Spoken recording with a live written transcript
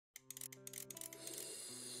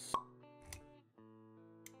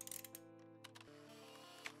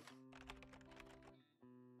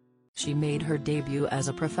She made her debut as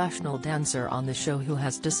a professional dancer on the show, who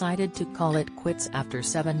has decided to call it quits after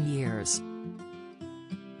 7 years.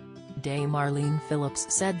 Dame Arlene Phillips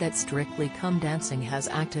said that Strictly Come Dancing has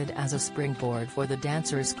acted as a springboard for the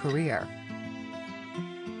dancer's career.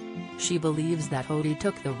 She believes that Oti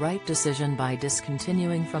took the right decision by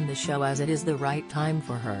discontinuing from the show, as it is the right time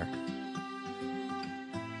for her.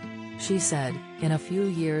 She said, "In a few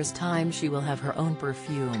years' time she will have her own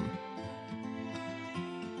perfume.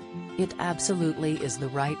 It absolutely is the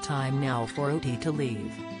right time now for Oti to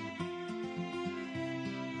leave.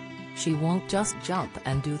 She won't just jump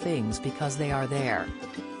and do things because they are there.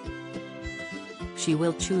 She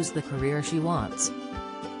will choose the career she wants."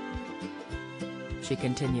 She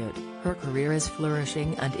continued, "Her career is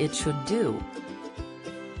flourishing and it should do.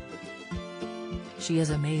 She is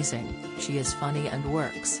amazing, she is funny and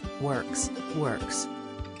works.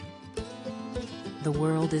 The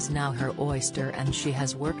world is now her oyster and she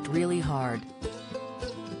has worked really hard.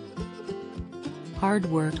 Hard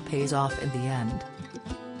work pays off in the end.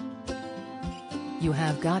 You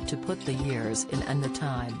have got to put the years in and the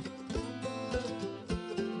time.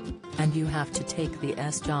 And you have to take the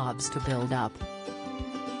jobs to build up."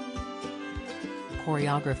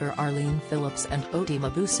 Choreographer Arlene Phillips and Oti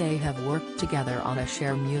Mabuse have worked together on a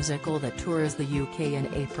Cher musical that tours the UK in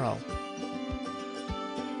April.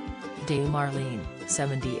 Dame Arlene,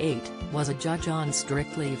 78, was a judge on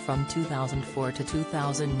Strictly from 2004 to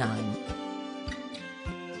 2009.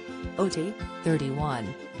 Oti,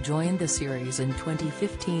 31, joined the series in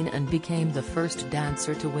 2015 and became the first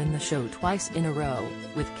dancer to win the show twice in a row,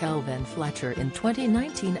 with Kelvin Fletcher in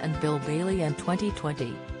 2019 and Bill Bailey in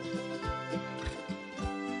 2020.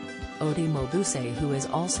 Oti Mabuse, who is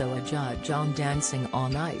also a judge on Dancing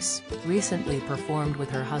on Ice, recently performed with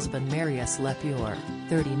her husband Marius Lepure,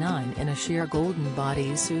 39, in a sheer golden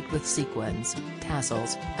bodysuit with sequins,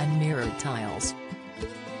 tassels, and mirrored tiles.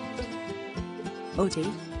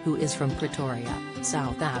 Oti, who is from Pretoria,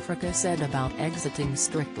 South Africa, said about exiting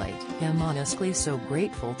Strictly, "I'm honestly so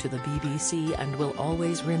grateful to the BBC and will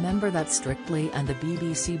always remember that Strictly and the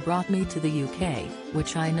BBC brought me to the UK,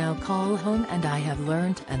 which I now call home, and I have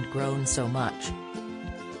learnt and grown so much.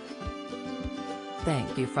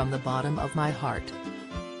 Thank you from the bottom of my heart."